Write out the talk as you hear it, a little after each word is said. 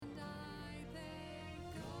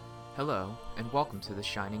Hello, and welcome to The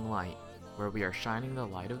Shining Light, where we are shining the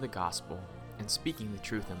light of the gospel and speaking the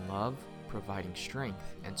truth in love, providing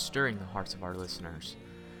strength, and stirring the hearts of our listeners.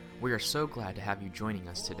 We are so glad to have you joining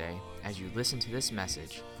us today as you listen to this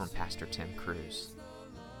message from Pastor Tim Cruse.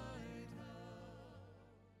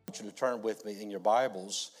 I want you to turn with me in your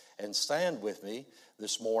Bibles and stand with me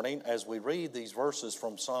this morning as we read these verses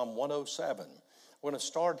from Psalm 107. We're going to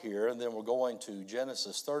start here, and then we're going to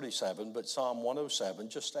Genesis 37, but Psalm 107,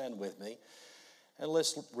 just stand with me. And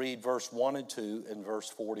let's read verse 1 and 2 and verse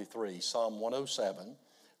 43. Psalm 107,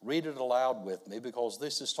 read it aloud with me, because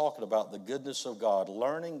this is talking about the goodness of God,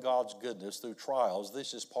 learning God's goodness through trials.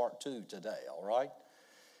 This is part 2 today, all right?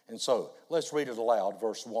 And so, let's read it aloud,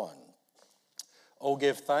 verse 1. Oh,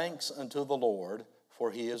 give thanks unto the Lord,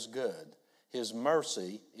 for he is good. His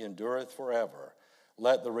mercy endureth forever.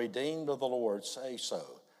 Let the redeemed of the Lord say so,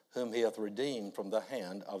 whom he hath redeemed from the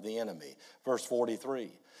hand of the enemy. Verse 43,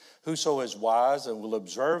 whoso is wise and will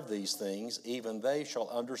observe these things, even they shall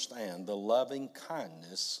understand the loving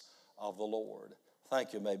kindness of the Lord.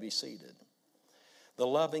 Thank you, may be seated. The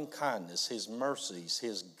loving kindness, his mercies,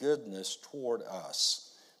 his goodness toward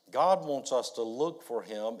us. God wants us to look for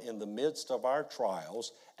him in the midst of our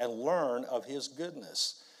trials and learn of his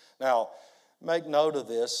goodness. Now, make note of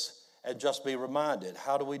this. And just be reminded,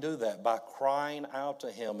 how do we do that? By crying out to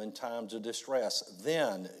him in times of distress.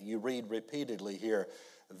 Then, you read repeatedly here,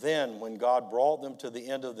 then when God brought them to the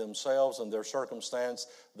end of themselves and their circumstance,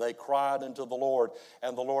 they cried unto the Lord,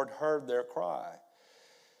 and the Lord heard their cry.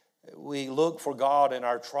 We look for God in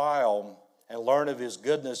our trial and learn of his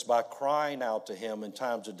goodness by crying out to him in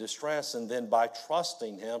times of distress, and then by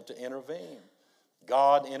trusting him to intervene.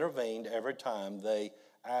 God intervened every time they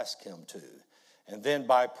asked him to. And then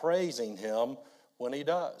by praising him when he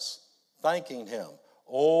does, thanking him.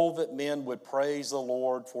 Oh, that men would praise the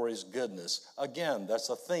Lord for his goodness. Again, that's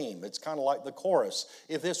a theme. It's kind of like the chorus.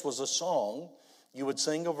 If this was a song, you would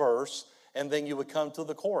sing a verse, and then you would come to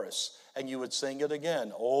the chorus, and you would sing it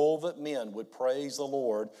again. Oh, that men would praise the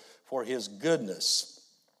Lord for his goodness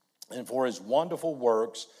and for his wonderful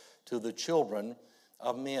works to the children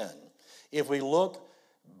of men. If we look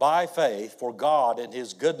by faith for God and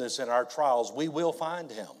his goodness in our trials, we will find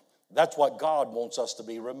him. That's what God wants us to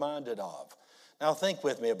be reminded of. Now think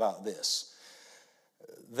with me about this.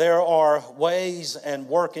 There are ways and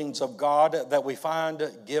workings of God that we find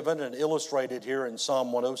given and illustrated here in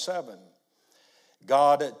Psalm 107.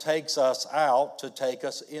 God takes us out to take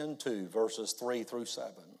us into, verses 3 through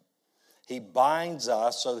 7. He binds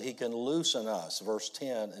us so he can loosen us, verse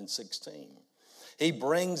 10 and 16. He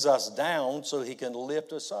brings us down so he can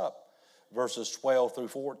lift us up, verses 12 through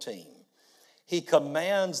 14. He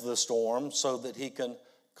commands the storm so that he can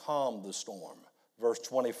calm the storm, verse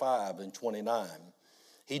 25 and 29.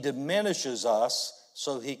 He diminishes us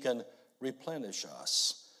so he can replenish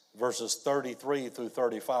us, verses 33 through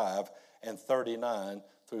 35 and 39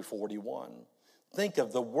 through 41. Think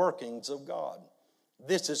of the workings of God.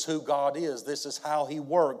 This is who God is. This is how he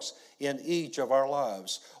works in each of our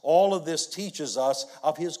lives. All of this teaches us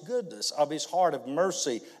of his goodness, of his heart of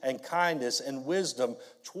mercy and kindness and wisdom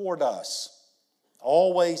toward us.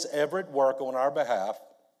 Always ever at work on our behalf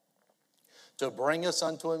to bring us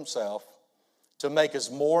unto himself, to make us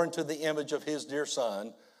more into the image of his dear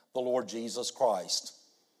Son, the Lord Jesus Christ.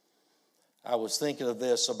 I was thinking of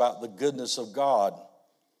this about the goodness of God.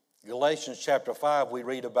 Galatians chapter 5, we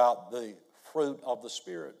read about the fruit of the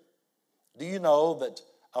Spirit. Do you know that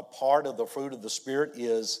a part of the fruit of the Spirit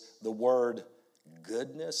is the word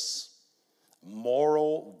goodness,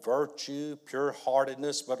 moral virtue,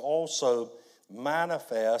 pure-heartedness, but also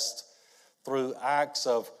manifest through acts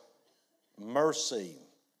of mercy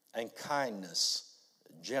and kindness,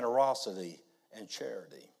 generosity and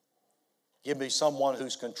charity. Give me someone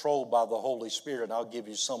who's controlled by the Holy Spirit, and I'll give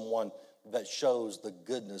you someone that shows the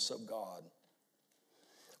goodness of God.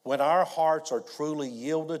 When our hearts are truly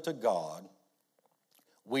yielded to God,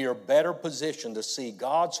 we are better positioned to see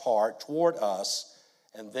God's heart toward us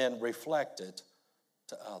and then reflect it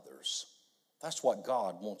to others. That's what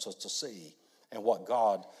God wants us to see and what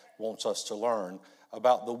God wants us to learn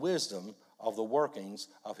about the wisdom of the workings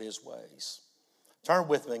of his ways. Turn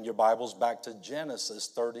with me in your Bibles back to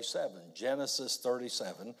Genesis 37. Genesis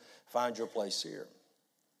 37. Find your place here.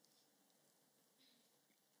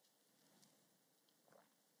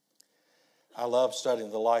 I love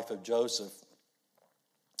studying the life of Joseph.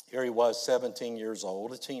 Here he was, 17 years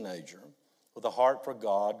old, a teenager, with a heart for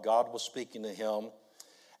God. God was speaking to him,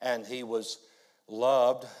 and he was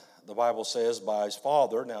loved, the Bible says, by his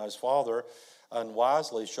father. Now, his father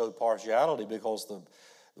unwisely showed partiality, because the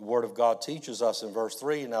Word of God teaches us in verse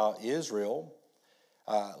 3, now Israel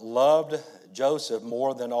loved Joseph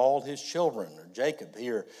more than all his children. Jacob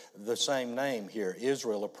here, the same name here,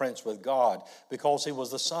 Israel, a prince with God, because he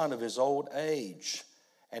was the son of his old age.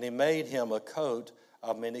 And he made him a coat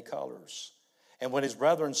of many colors. And when his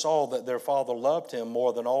brethren saw that their father loved him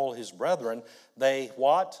more than all his brethren, they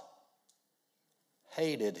what?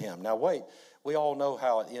 Hated him. Now wait, we all know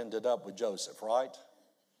how it ended up with Joseph, right?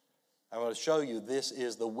 I'm going to show you this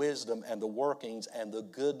is the wisdom and the workings and the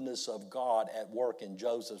goodness of God at work in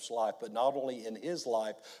Joseph's life, but not only in his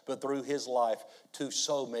life, but through his life to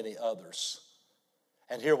so many others.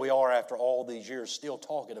 And here we are after all these years still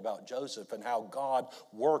talking about Joseph and how God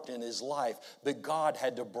worked in his life, but God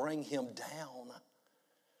had to bring him down.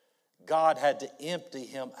 God had to empty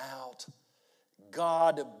him out.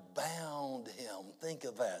 God bound him. Think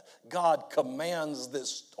of that. God commands this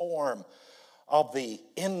storm of the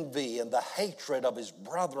envy and the hatred of his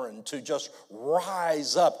brethren to just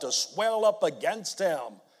rise up, to swell up against him.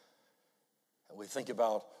 And we think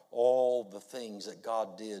about all the things that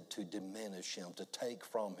God did to diminish him, to take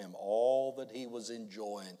from him all that he was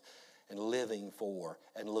enjoying and living for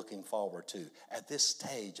and looking forward to at this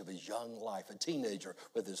stage of his young life, a teenager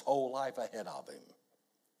with his whole life ahead of him.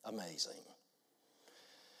 Amazing.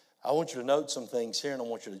 I want you to note some things here, and I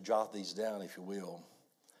want you to jot these down if you will.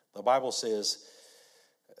 The Bible says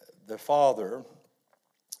the father,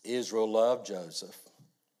 Israel, loved Joseph,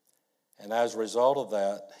 and as a result of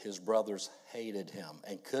that, his brothers hated him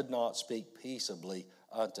and could not speak peaceably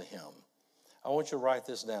unto him. I want you to write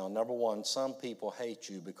this down. Number one, some people hate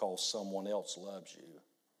you because someone else loves you.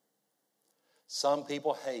 Some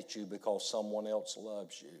people hate you because someone else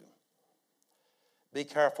loves you. Be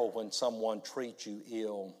careful when someone treats you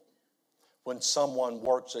ill, when someone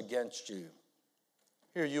works against you.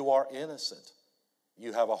 Here you are innocent.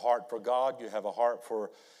 You have a heart for God. You have a heart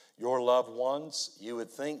for your loved ones. You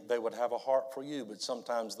would think they would have a heart for you, but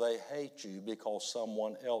sometimes they hate you because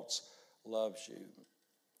someone else loves you.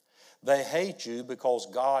 They hate you because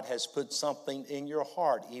God has put something in your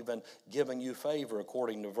heart, even giving you favor,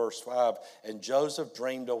 according to verse 5. And Joseph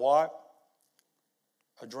dreamed a what?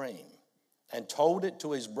 A dream. And told it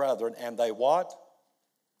to his brethren, and they what?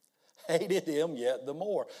 Hated him yet the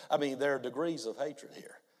more. I mean, there are degrees of hatred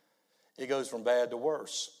here. It goes from bad to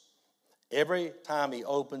worse. Every time he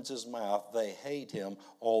opens his mouth, they hate him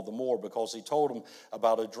all the more because he told them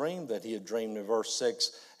about a dream that he had dreamed in verse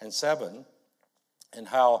 6 and 7 and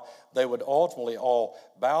how they would ultimately all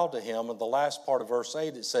bow to him. And the last part of verse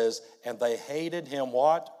 8, it says, and they hated him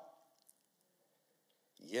what?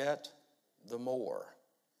 Yet the more,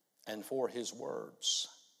 and for his words.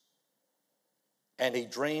 And he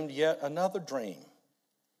dreamed yet another dream.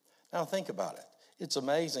 Now think about it. It's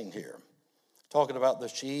amazing here. Talking about the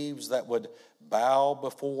sheaves that would bow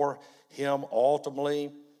before him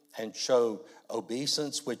ultimately and show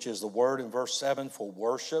obeisance, which is the word in verse 7 for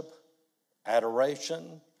worship,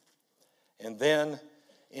 adoration. And then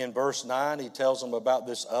in verse 9, he tells them about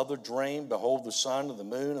this other dream. Behold, the sun and the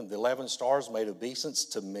moon and the 11 stars made obeisance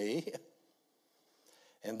to me.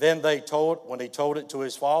 And then when he told it to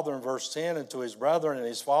his father in verse 10 and to his brethren, and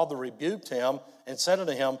his father rebuked him and said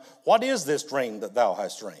unto him, what is this dream that thou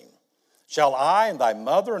hast dreamed? Shall I and thy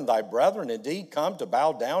mother and thy brethren indeed come to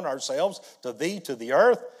bow down ourselves to thee to the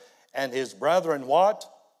earth? And his brethren what?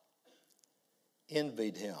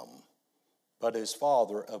 Envied him. But his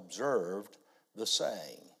father observed the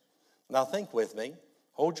saying. Now think with me.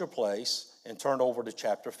 Hold your place and turn over to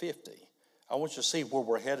chapter 50. I want you to see where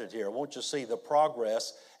we're headed here. I want you to see the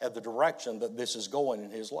progress and the direction that this is going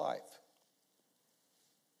in his life.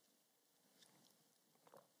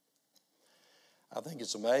 I think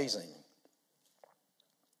it's amazing.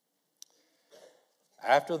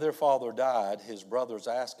 After their father died, his brothers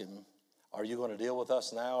asked him, are you going to deal with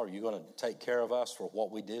us now? Are you going to take care of us for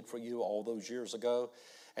what we did for you all those years ago?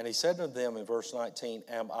 And he said to them in verse 19,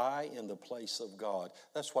 am I in the place of God?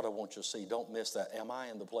 That's what I want you to see. Don't miss that. Am I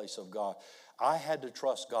in the place of God? I had to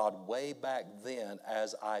trust God way back then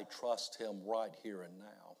as I trust him right here and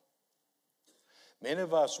now. Many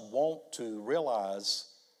of us want to realize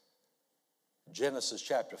Genesis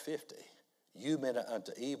chapter 50. You meant it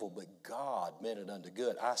unto evil, but God meant it unto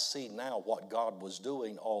good. I see now what God was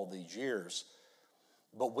doing all these years.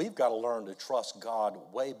 But we've got to learn to trust God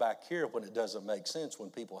way back here when it doesn't make sense, when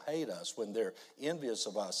people hate us, when they're envious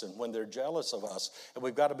of us, and when they're jealous of us. And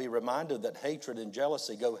we've got to be reminded that hatred and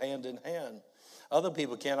jealousy go hand in hand. Other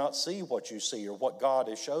people cannot see what you see or what God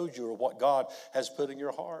has showed you or what God has put in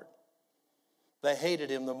your heart. They hated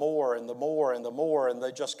him the more and the more and the more, and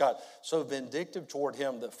they just got so vindictive toward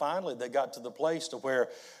him that finally they got to the place to where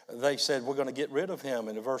they said, we're going to get rid of him.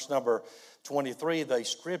 And in verse number 23, they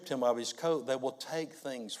stripped him of his coat. They will take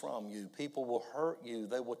things from you. People will hurt you.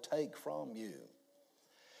 They will take from you.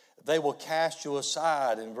 They will cast you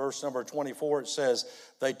aside. In verse number 24, it says,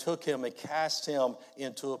 they took him and cast him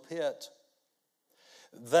into a pit.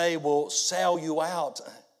 They will sell you out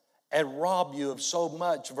and rob you of so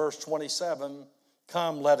much. Verse 27,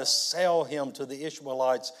 come, let us sell him to the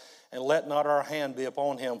Ishmaelites, and let not our hand be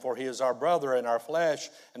upon him, for he is our brother and our flesh,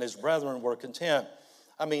 and his brethren were content.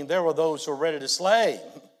 I mean, there were those who were ready to slay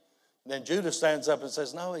him. Then Judah stands up and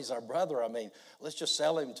says, no, he's our brother. I mean, let's just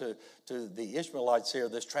sell him to the Ishmaelites here,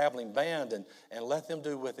 this traveling band, and let them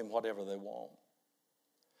do with him whatever they want.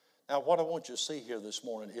 Now, what I want you to see here this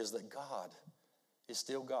morning is that God is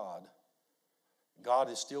still God.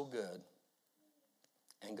 God is still good,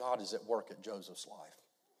 and God is at work at Joseph's life.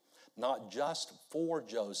 Not just for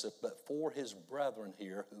Joseph, but for his brethren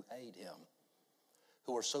here who hate him,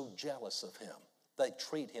 who are so jealous of him. They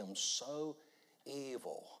treat him so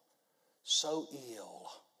evil, so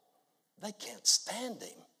ill. They can't stand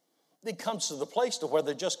him. It comes to the place to where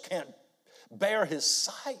they just can't bear his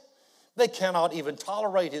sight. They cannot even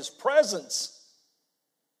tolerate his presence.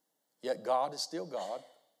 Yet God is still God.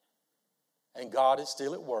 And God is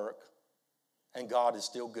still at work, and God is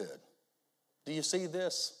still good. Do you see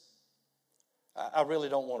this? I really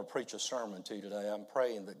don't want to preach a sermon to you today. I'm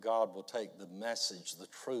praying that God will take the message, the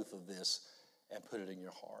truth of this, and put it in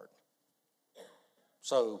your heart.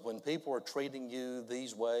 So when people are treating you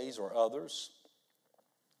these ways or others,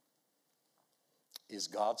 is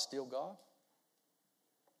God still God?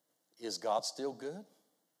 Is God still good?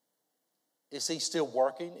 Is he still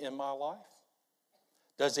working in my life?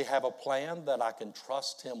 Does he have a plan that I can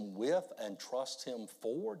trust him with and trust him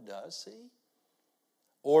for? Does he?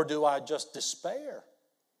 Or do I just despair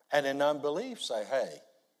and in unbelief say, hey,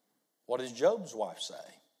 what does Job's wife say?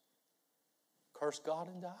 Curse God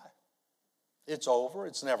and die. It's over.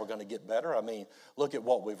 It's never going to get better. I mean, look at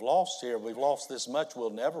what we've lost here. We've lost this much.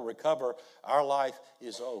 We'll never recover. Our life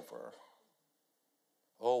is over.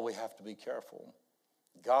 Oh, we have to be careful.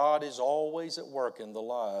 God is always at work in the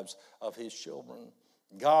lives of his children.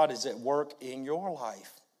 God is at work in your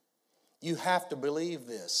life. You have to believe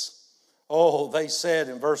this. Oh, they said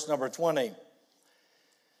in verse number 20,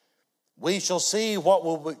 we shall see what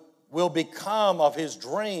will become of his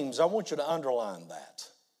dreams. I want you to underline that.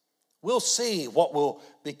 We'll see what will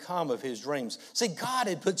become of his dreams. See, God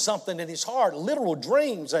had put something in his heart, literal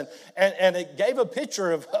dreams, and it gave a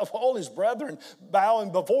picture of all his brethren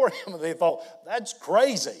bowing before him. And they thought, that's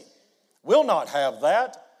crazy. We'll not have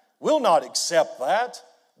that. We'll not accept that.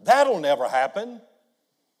 That'll never happen.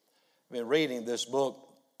 I've been reading this book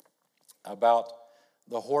about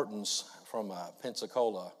the Hortons from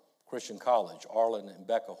Pensacola Christian College, Arlen and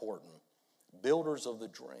Becca Horton, builders of the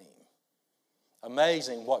dream.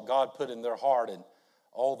 Amazing what God put in their heart and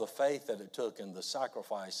all the faith that it took and the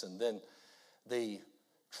sacrifice and then the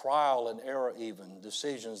trial and error even,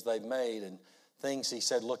 decisions they made and things he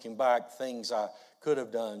said looking back, things I could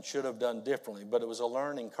have done, should have done differently. But it was a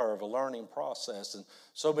learning curve, a learning process, and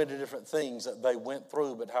so many different things that they went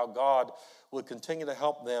through, but how God would continue to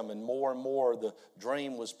help them, and more the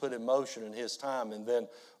dream was put in motion in his time, and then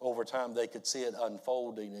over time they could see it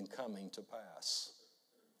unfolding and coming to pass.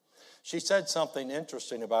 She said something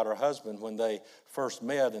interesting about her husband when they first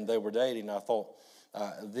met and they were dating. I thought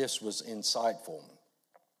this was insightful.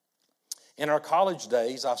 In our college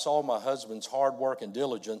days, I saw my husband's hard work and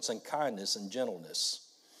diligence and kindness and gentleness.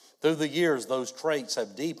 Through the years, those traits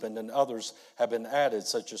have deepened and others have been added,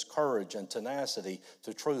 such as courage and tenacity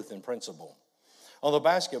to truth and principle. On the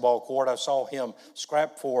basketball court, I saw him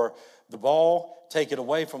scrap for the ball, take it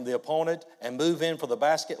away from the opponent, and move in for the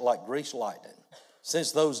basket like greased lightning.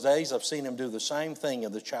 Since those days, I've seen him do the same thing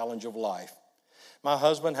in the challenge of life. My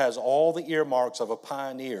husband has all the earmarks of a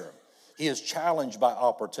pioneer. He is challenged by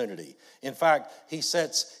opportunity. In fact, he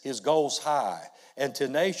sets his goals high and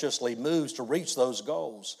tenaciously moves to reach those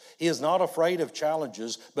goals. He is not afraid of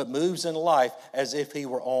challenges, but moves in life as if he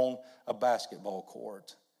were on a basketball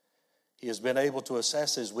court. He has been able to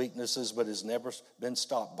assess his weaknesses, but has never been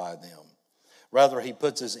stopped by them. Rather, he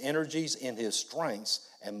puts his energies in his strengths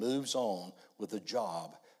and moves on with the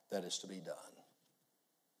job that is to be done.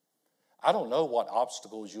 I don't know what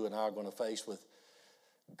obstacles you and I are going to face with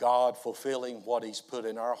God fulfilling what he's put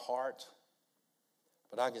in our heart.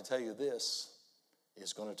 But I can tell you this,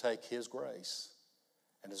 it's going to take his grace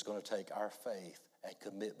and it's going to take our faith and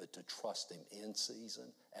commitment to trust him in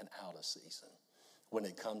season and out of season. When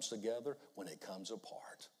it comes together, when it comes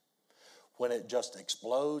apart. when it just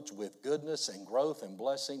explodes with goodness and growth and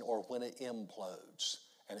blessing, or when it implodes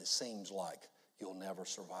and it seems like you'll never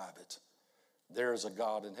survive it. There is a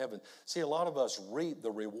God in heaven. See, a lot of us reap the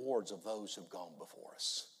rewards of those who've gone before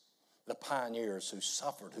us. The pioneers who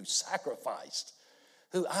suffered, who sacrificed,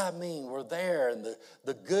 who, were there in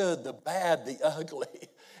the good, the bad, the ugly.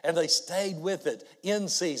 And they stayed with it in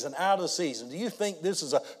season, out of season. Do you think this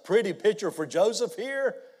is a pretty picture for Joseph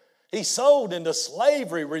here? He's sold into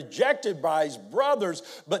slavery, rejected by his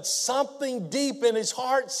brothers, but something deep in his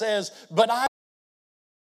heart says, but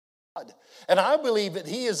and I believe that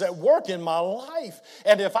he is at work in my life.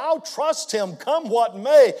 And if I'll trust him, come what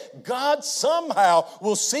may, God somehow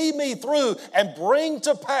will see me through and bring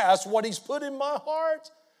to pass what he's put in my heart.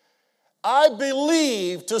 I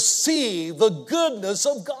believe to see the goodness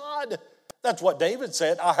of God. That's what David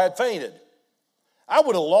said. I had fainted. I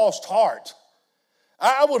would have lost heart.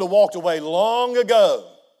 I would have walked away long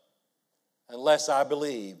ago unless I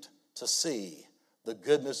believed to see the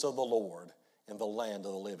goodness of the Lord in the land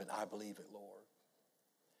of the living. I believe it, Lord.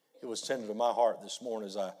 It was tender to my heart this morning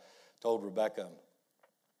as I told Rebecca.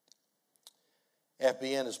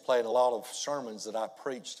 FBN has played a lot of sermons that I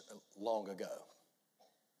preached long ago,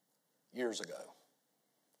 years ago.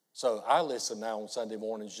 So I listen now on Sunday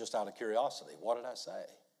mornings just out of curiosity. What did I say?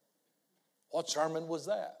 What sermon was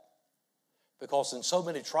that? Because in so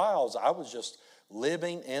many trials, I was just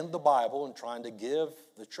living in the Bible and trying to give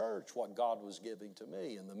the church what God was giving to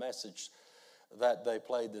me. And the message that they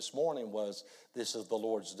played this morning was, this is the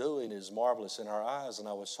Lord's doing, is marvelous in our eyes. And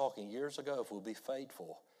I was talking years ago, if we'll be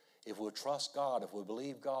faithful, if we'll trust God, if we'll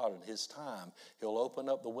believe God in his time, he'll open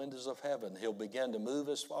up the windows of heaven. He'll begin to move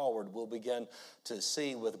us forward. We'll begin to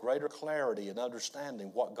see with greater clarity and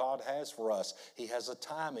understanding what God has for us. He has a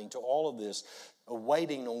timing to all of this.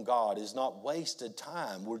 Waiting on God is not wasted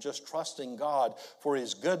time. We're just trusting God for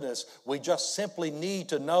his goodness. We just simply need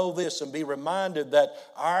to know this and be reminded that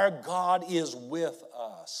our God is with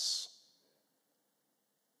us.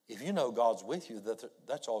 If you know God's with you,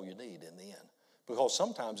 that's all you need in the end. Because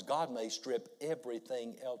sometimes God may strip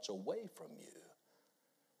everything else away from you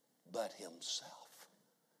but himself.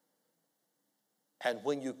 And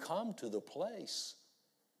when you come to the place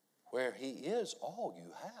where he is all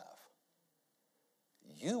you have,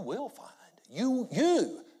 you will find, you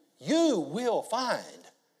will find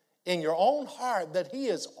in your own heart that he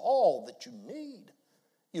is all that you need.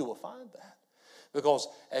 You will find that. Because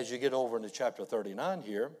as you get over into chapter 39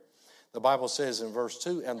 here, the Bible says in verse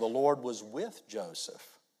 2, and the Lord was with Joseph.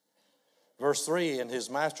 Verse 3, and his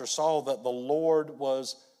master saw that the Lord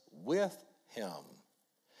was with him.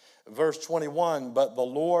 Verse 21, but the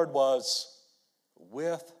Lord was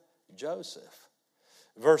with Joseph.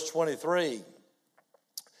 Verse 23,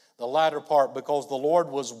 the latter part, because the Lord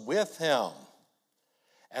was with him.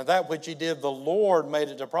 And that which he did, the Lord made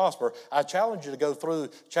it to prosper. I challenge you to go through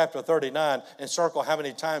chapter 39 and circle how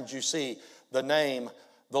many times you see the name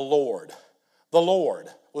the Lord. The Lord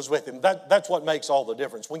was with him. That's what makes all the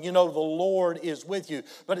difference. When you know the Lord is with you.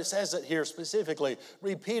 But it says it here specifically,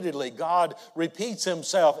 repeatedly. God repeats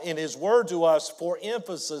himself in his word to us for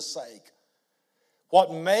emphasis' sake.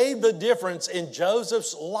 What made the difference in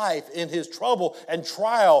Joseph's life, in his trouble and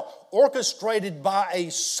trial, orchestrated by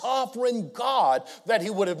a sovereign God that he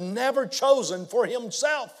would have never chosen for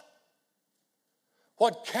himself.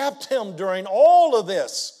 What kept him during all of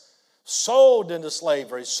this, sold into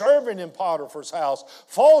slavery, serving in Potiphar's house,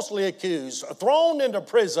 falsely accused, thrown into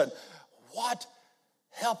prison, what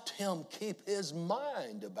helped him keep his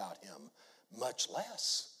mind about him, much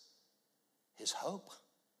less his hope,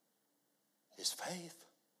 his faith?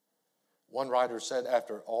 One writer said,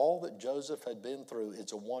 after all that Joseph had been through,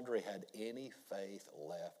 it's a wonder he had any faith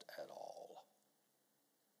left at all.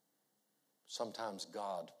 Sometimes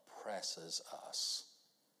God presses us.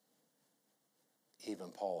 Even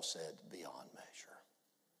Paul said, beyond measure.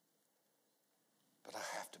 But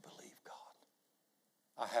I have to believe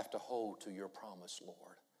God. I have to hold to your promise,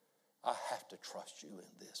 Lord. I have to trust you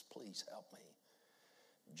in this. Please help me.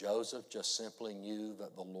 Joseph just simply knew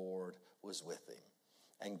that the Lord was with him.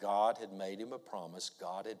 And God had made him a promise.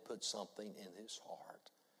 God had put something in his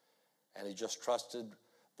heart. And he just trusted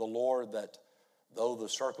the Lord that though the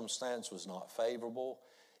circumstance was not favorable,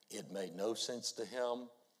 it made no sense to him.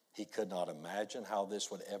 He could not imagine how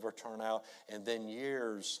this would ever turn out. And then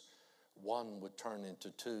years, one would turn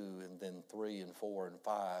into 2, and then 3 and 4 and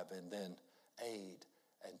 5, and then 8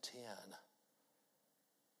 and 10,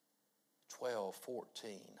 12,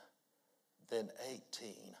 14, then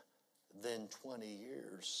 18, then 20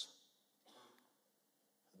 years,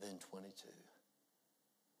 then 22.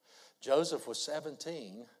 Joseph was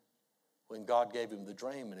 17 when God gave him the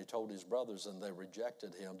dream and he told his brothers and they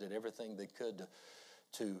rejected him, did everything they could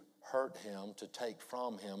to hurt him, to take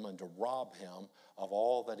from him, and to rob him of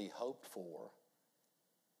all that he hoped for.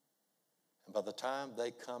 And by the time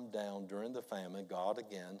they come down during the famine, God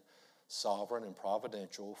again, sovereign and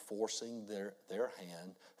providential, forcing their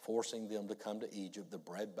hand, forcing them to come to Egypt, the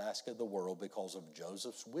breadbasket of the world, because of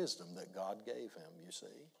Joseph's wisdom that God gave him, you see.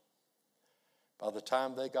 By the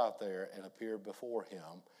time they got there and appeared before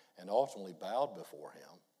him and ultimately bowed before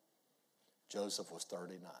him, Joseph was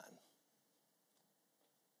 39.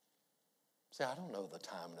 See, I don't know the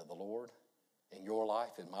timing of the Lord in your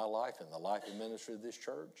life, in my life, in the life and ministry of this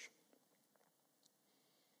church.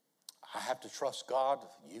 I have to trust God.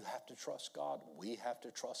 You have to trust God. We have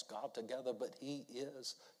to trust God together, but he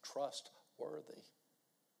is trustworthy.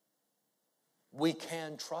 We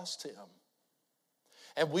can trust him.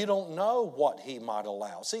 And we don't know what he might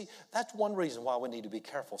allow. See, that's one reason why we need to be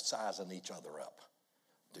careful sizing each other up.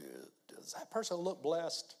 Does that person look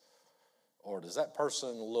blessed? Or does that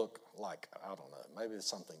person look like, I don't know, maybe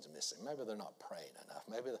something's missing. Maybe they're not praying enough.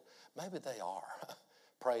 Maybe they are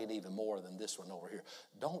praying even more than this one over here.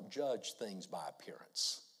 Don't judge things by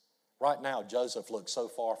appearance. Right now, Joseph looks so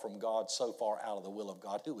far from God, so far out of the will of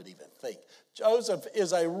God. Who would even think? Joseph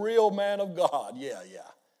is a real man of God. Yeah.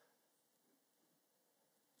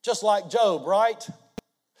 Just like Job, right?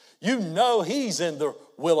 You know he's in the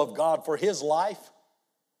will of God for his life.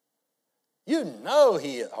 You know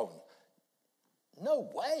he is. Oh, no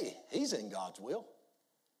way he's in God's will.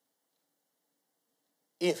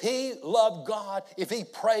 If he loved God, if he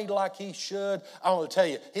prayed like he should, I want to tell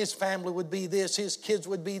you, his family would be this, his kids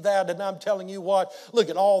would be that, and I'm telling you what, look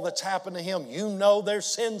at all that's happened to him. You know there's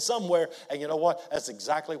sin somewhere, and you know what? That's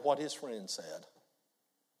exactly what his friend said.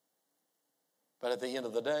 But at the end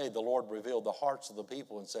of the day, the Lord revealed the hearts of the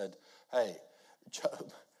people and said, hey,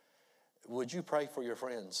 Job, would you pray for your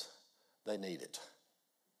friends? They need it.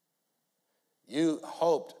 You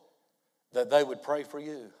hoped that they would pray for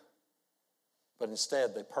you, but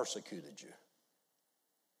instead they persecuted you.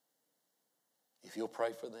 If you'll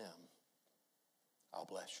pray for them, I'll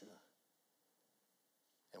bless you.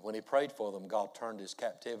 And when he prayed for them, God turned his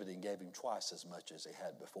captivity and gave him twice as much as he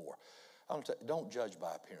had before. Don't judge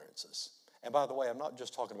by appearances. And by the way, I'm not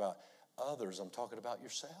just talking about others, I'm talking about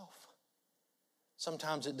yourself.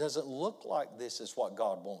 Sometimes it doesn't look like this is what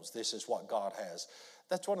God wants, this is what God has.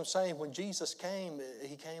 That's what I'm saying. When Jesus came,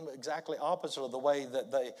 he came exactly opposite of the way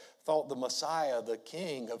that they thought the Messiah, the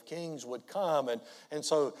King of Kings, would come. And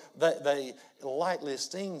so they lightly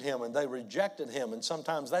esteemed him and they rejected him. And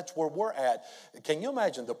sometimes that's where we're at. Can you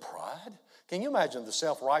imagine the pride? Can you imagine the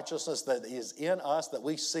self-righteousness that is in us that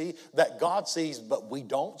we see, that God sees but we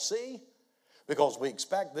don't see? Because we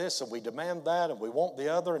expect this and we demand that and we want the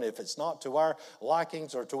other, and if it's not to our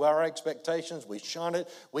likings or to our expectations, we shun it.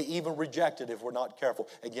 We even reject it if we're not careful.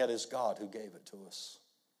 And yet it's God who gave it to us.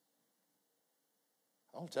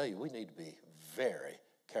 I'll tell you, we need to be very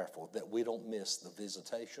careful that we don't miss the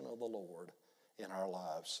visitation of the Lord in our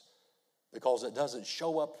lives, because it doesn't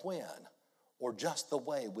show up when or just the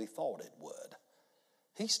way we thought it would.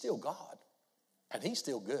 He's still God, and he's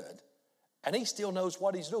still good, and he still knows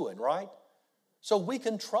what he's doing, right? So we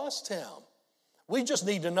can trust him. We just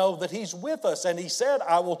need to know that he's with us. And he said,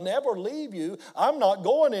 I will never leave you. I'm not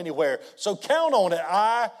going anywhere. So count on it.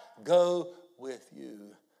 I go with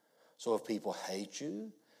you. So if people hate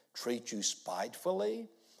you, treat you spitefully,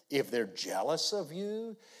 if they're jealous of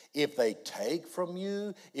you, if they take from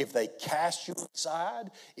you, if they cast you aside,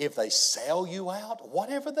 if they sell you out,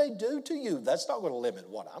 whatever they do to you, that's not going to limit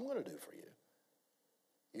what I'm going to do for you.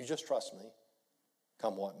 You just trust me,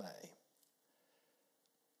 come what may.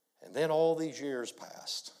 And then all these years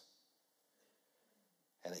passed,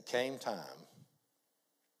 and it came time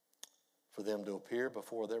for them to appear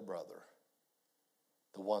before their brother,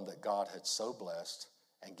 the one that God had so blessed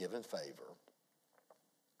and given favor.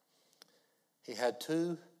 He had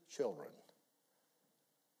 2 children,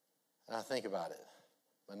 and I think about it,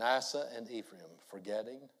 Manasseh and Ephraim,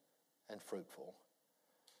 forgetting and fruitful.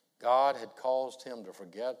 God had caused him to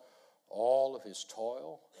forget all of his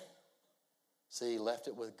toil. See, he left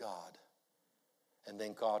it with God. And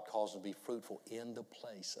then God caused him to be fruitful in the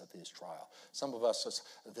place of his trial. Some of us says,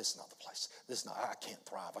 this is not the place. I can't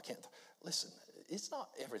thrive. Listen, it's not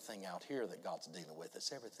everything out here that God's dealing with.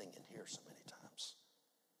 It's everything in here so many times.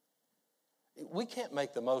 We can't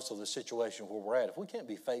make the most of the situation where we're at. If we can't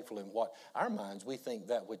be faithful in what our minds we think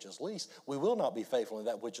that which is least, we will not be faithful in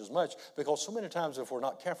that which is much, because so many times if we're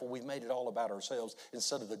not careful, we've made it all about ourselves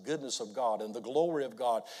instead of the goodness of God and the glory of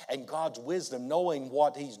God and God's wisdom, knowing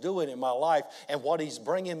what He's doing in my life and what He's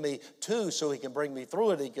bringing me to so He can bring me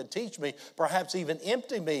through it. He can teach me, perhaps even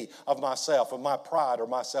empty me of myself, of my pride or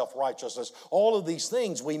my self-righteousness. All of these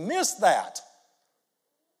things, we miss that.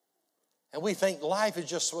 And we think life is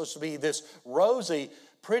just supposed to be this rosy,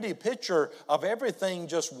 pretty picture of everything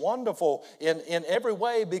just wonderful in every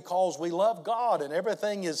way because we love God and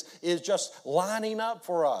everything is just lining up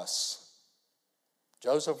for us.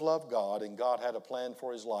 Joseph loved God and God had a plan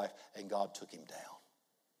for his life and God took him down.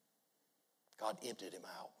 God emptied him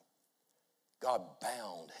out. God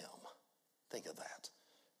bound him. Think of that.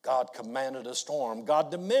 God commanded a storm. God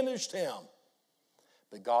diminished him.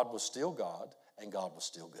 But God was still God and God was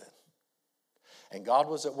still good. And God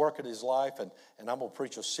was at work in his life, and I'm going to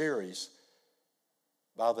preach a series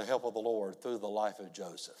by the help of the Lord through the life of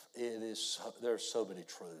Joseph. There's so many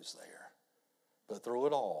truths there. But through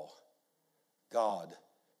it all, God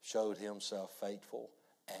showed himself faithful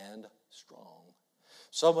and strong.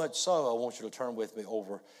 So much so, I want you to turn with me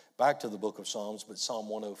over back to the book of Psalms, but Psalm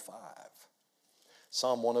 105.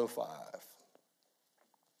 Psalm 105.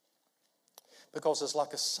 Because it's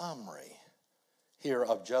like a summary here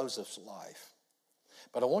of Joseph's life.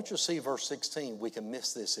 But I want you to see verse 16. We can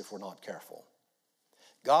miss this if we're not careful.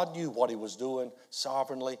 God knew what he was doing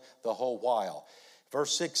sovereignly the whole while.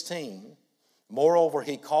 Verse 16, moreover,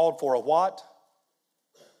 he called for a what?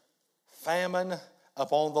 Famine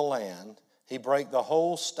upon the land. He brake the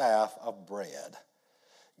whole staff of bread.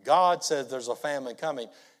 God said there's a famine coming.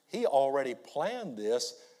 He already planned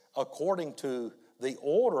this according to the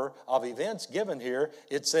order of events given here.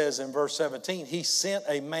 It says in verse 17, he sent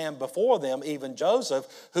a man before them, even Joseph,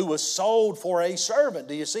 who was sold for a servant.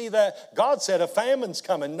 Do you see that? God said a famine's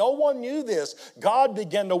coming. No one knew this. God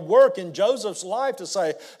began to work in Joseph's life to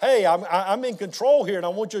say, hey, I'm in control here and I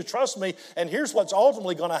want you to trust me. And here's what's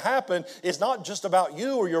ultimately going to happen. It's not just about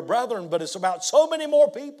you or your brethren, but it's about so many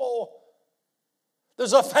more people.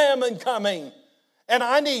 There's a famine coming. And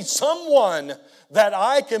I need someone that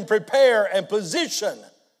I can prepare and position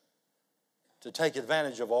to take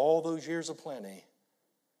advantage of all those years of plenty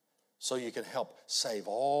so you can help save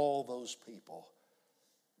all those people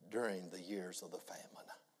during the years of the famine.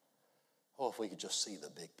 Oh, if we could just see the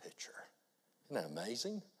big picture. Isn't that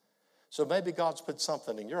amazing? So maybe God's put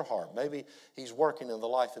something in your heart. Maybe he's working in the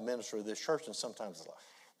life and ministry of this church, and sometimes it's like,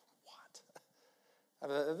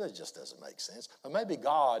 that just doesn't make sense. But maybe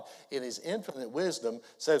God, in his infinite wisdom,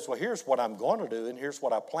 says, well, here's what I'm going to do, and here's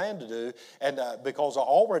what I plan to do, and because I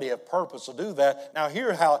already have purpose to do that, now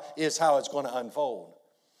here is how it's going to unfold.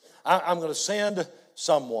 I'm going to send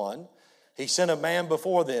someone. He sent a man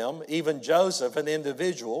before them, even Joseph, an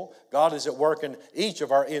individual. God is at work in each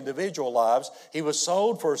of our individual lives. He was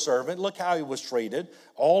sold for a servant. Look how he was treated.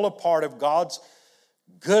 All a part of God's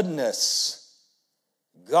goodness,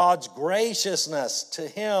 God's graciousness to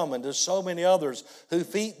him and to so many others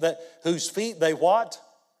whose feet they what?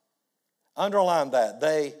 Underline that.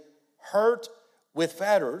 They hurt with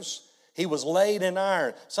fetters. He was laid in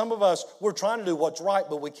iron. Some of us, we're trying to do what's right,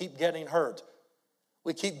 but we keep getting hurt.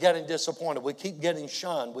 We keep getting disappointed. We keep getting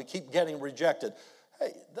shunned. We keep getting rejected.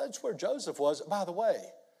 Hey, that's where Joseph was. By the way,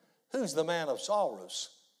 who's the man of sorrows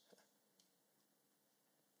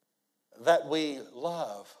that we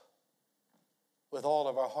love with all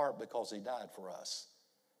of our heart because he died for us?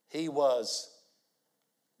 He was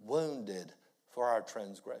wounded for our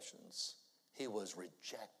transgressions. He was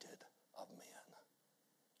rejected of men.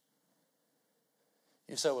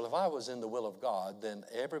 You say, well, if I was in the will of God, then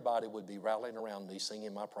everybody would be rallying around me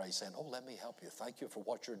singing my praise, saying, oh, let me help you. Thank you for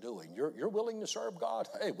what you're doing. You're willing to serve God?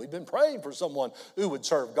 Hey, we've been praying for someone who would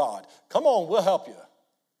serve God. Come on, we'll help you.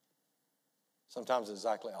 Sometimes it's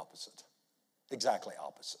exactly opposite. Exactly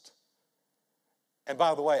opposite. And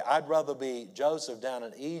by the way, I'd rather be Joseph down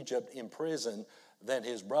in Egypt in prison than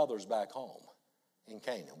his brothers back home in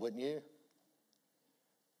Canaan, wouldn't you?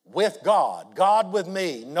 With God, God with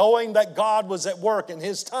me, knowing that God was at work in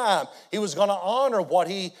his time. He was going to honor what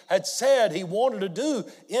he had said he wanted to do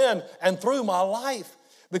in and through my life.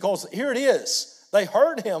 Because here it is. They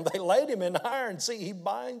hurt him. They laid him in iron. See, he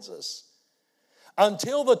binds us.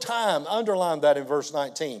 Until the time, underline that in verse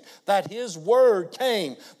 19, that his word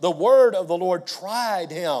came. The word of the Lord tried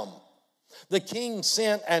him. The king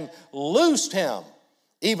sent and loosed him,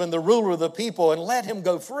 even the ruler of the people, and let him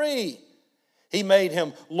go free. He made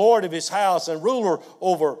him lord of his house and ruler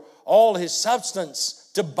over all his substance,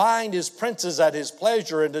 to bind his princes at his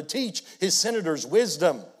pleasure and to teach his senators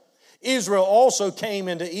wisdom. Israel also came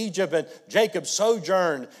into Egypt, and Jacob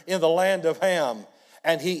sojourned in the land of Ham.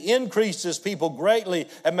 And he increased his people greatly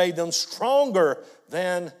and made them stronger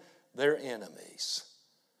than their enemies.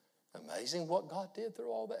 Amazing what God did through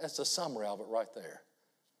all that. That's a summary of it right there.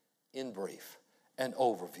 In brief, an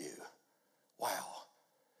overview. Wow.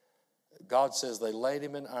 God says they laid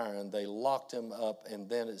him in iron, they locked him up, and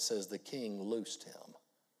then it says the king loosed him.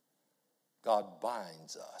 God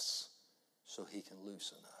binds us so he can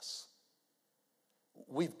loosen us.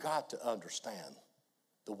 We've got to understand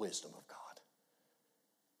the wisdom of God,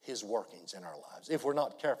 his workings in our lives. If we're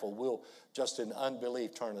not careful, we'll just in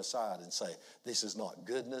unbelief turn aside and say, this is not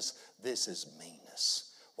goodness, this is meanness.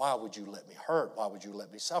 Why would you let me hurt? Why would you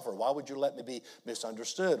let me suffer? Why would you let me be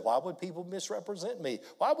misunderstood? Why would people misrepresent me?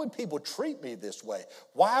 Why would people treat me this way?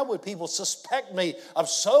 Why would people suspect me of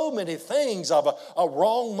so many things, of a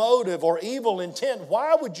wrong motive or evil intent?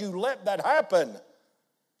 Why would you let that happen?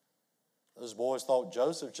 Those boys thought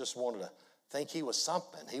Joseph just wanted to think he was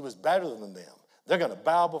something. He was better than them. They're going to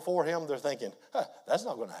bow before him. They're thinking, that's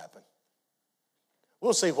not going to happen.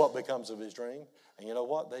 We'll see what becomes of his dream. And you know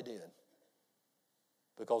what? They did.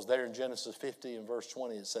 Because there in Genesis 50 and verse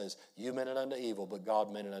 20 it says, you meant it unto evil, but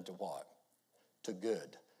God meant it unto what? To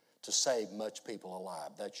good. To save much people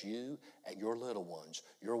alive. That's you and your little ones,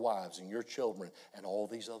 your wives and your children, and all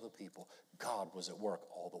these other people. God was at work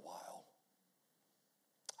all the while.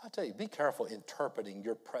 I tell you, be careful interpreting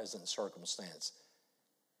your present circumstance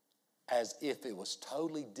as if it was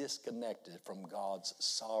totally disconnected from God's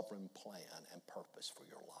sovereign plan and purpose for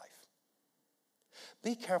your life.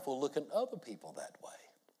 Be careful looking at other people that way.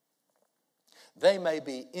 They may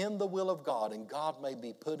be in the will of God, and God may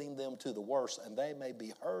be putting them to the worst, and they may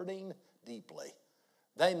be hurting deeply.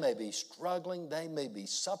 They may be struggling. They may be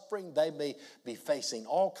suffering. They may be facing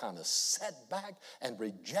all kind of setback and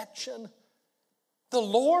rejection. The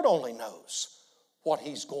Lord only knows what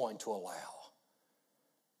he's going to allow.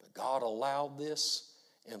 But God allowed this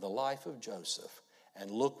in the life of Joseph. And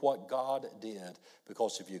look what God did.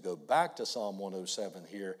 Because if you go back to Psalm 107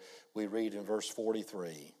 here, we read in verse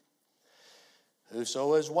 43,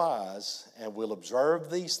 whoso is wise and will observe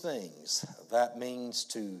these things, that means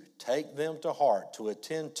to take them to heart, to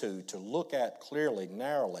attend to look at clearly,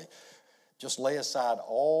 narrowly, just lay aside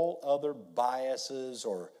all other biases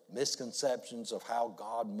or misconceptions of how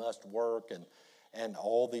God must work and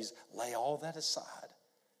all these, lay all that aside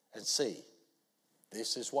and see,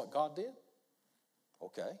 this is what God did.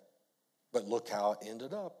 Okay, but look how it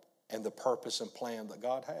ended up and the purpose and plan that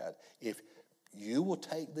God had. If you will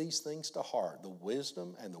take these things to heart, the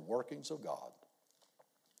wisdom and the workings of God,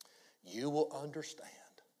 you will understand.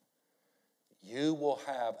 You will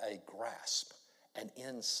have a grasp, an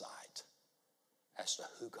insight as to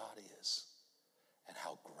who God is and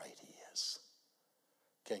how great he is.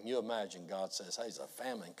 Can you imagine God says, hey, there's a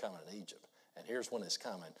famine coming in Egypt, and here's when it's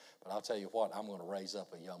coming, but I'll tell you what, I'm going to raise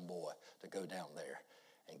up a young boy to go down there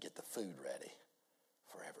and get the food ready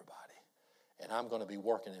for everybody. And I'm going to be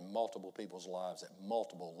working in multiple people's lives at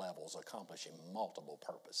multiple levels, accomplishing multiple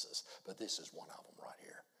purposes. But this is one of them right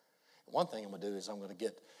here. And one thing I'm going to do is I'm going to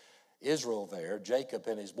get Israel there, Jacob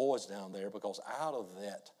and his boys down there, because out of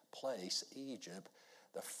that place, Egypt,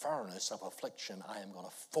 the furnace of affliction, I am going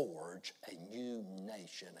to forge a new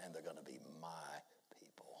nation, and they're going to be my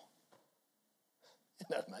people.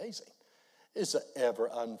 Isn't that amazing? It's an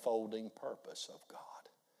ever-unfolding purpose of God.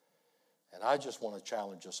 And I just want to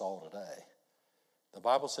challenge us all today. The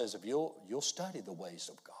Bible says if you'll study the ways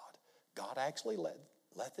of God, God actually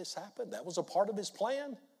let this happen. That was a part of his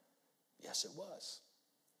plan. Yes, it was.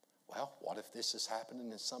 Well, what if this is happening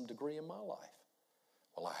in some degree in my life?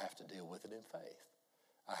 Well, I have to deal with it in faith.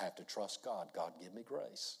 I have to trust God. God, give me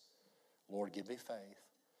grace. Lord, give me faith.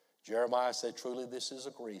 Jeremiah said, truly this is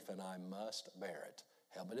a grief and I must bear it.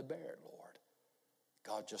 Help me to bear it, Lord.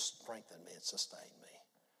 God, just strengthen me and sustain me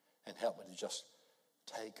and help me to just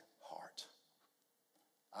take heart.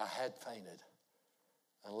 I had fainted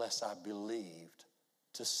unless I believed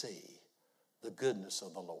to see the goodness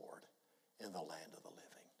of the Lord in the land of the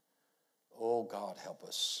living. Oh, God, help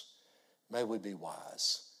us. May we be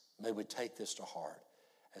wise. May we take this to heart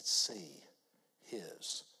and see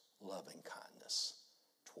his loving kindness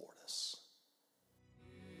toward us.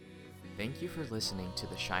 Thank you for listening to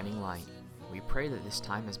The Shining Light. We pray that this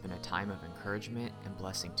time has been a time of encouragement and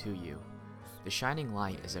blessing to you. The Shining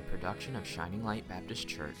Light is a production of Shining Light Baptist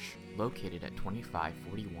Church, located at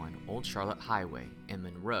 2541 Old Charlotte Highway in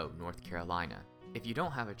Monroe, North Carolina. If you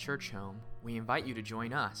don't have a church home, we invite you to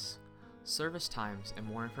join us. Service times and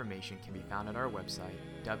more information can be found at our website,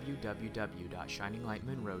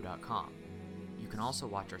 www.shininglightmonroe.com. You can also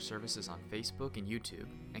watch our services on Facebook and YouTube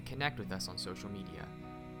and connect with us on social media.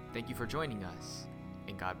 Thank you for joining us,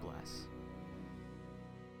 and God bless.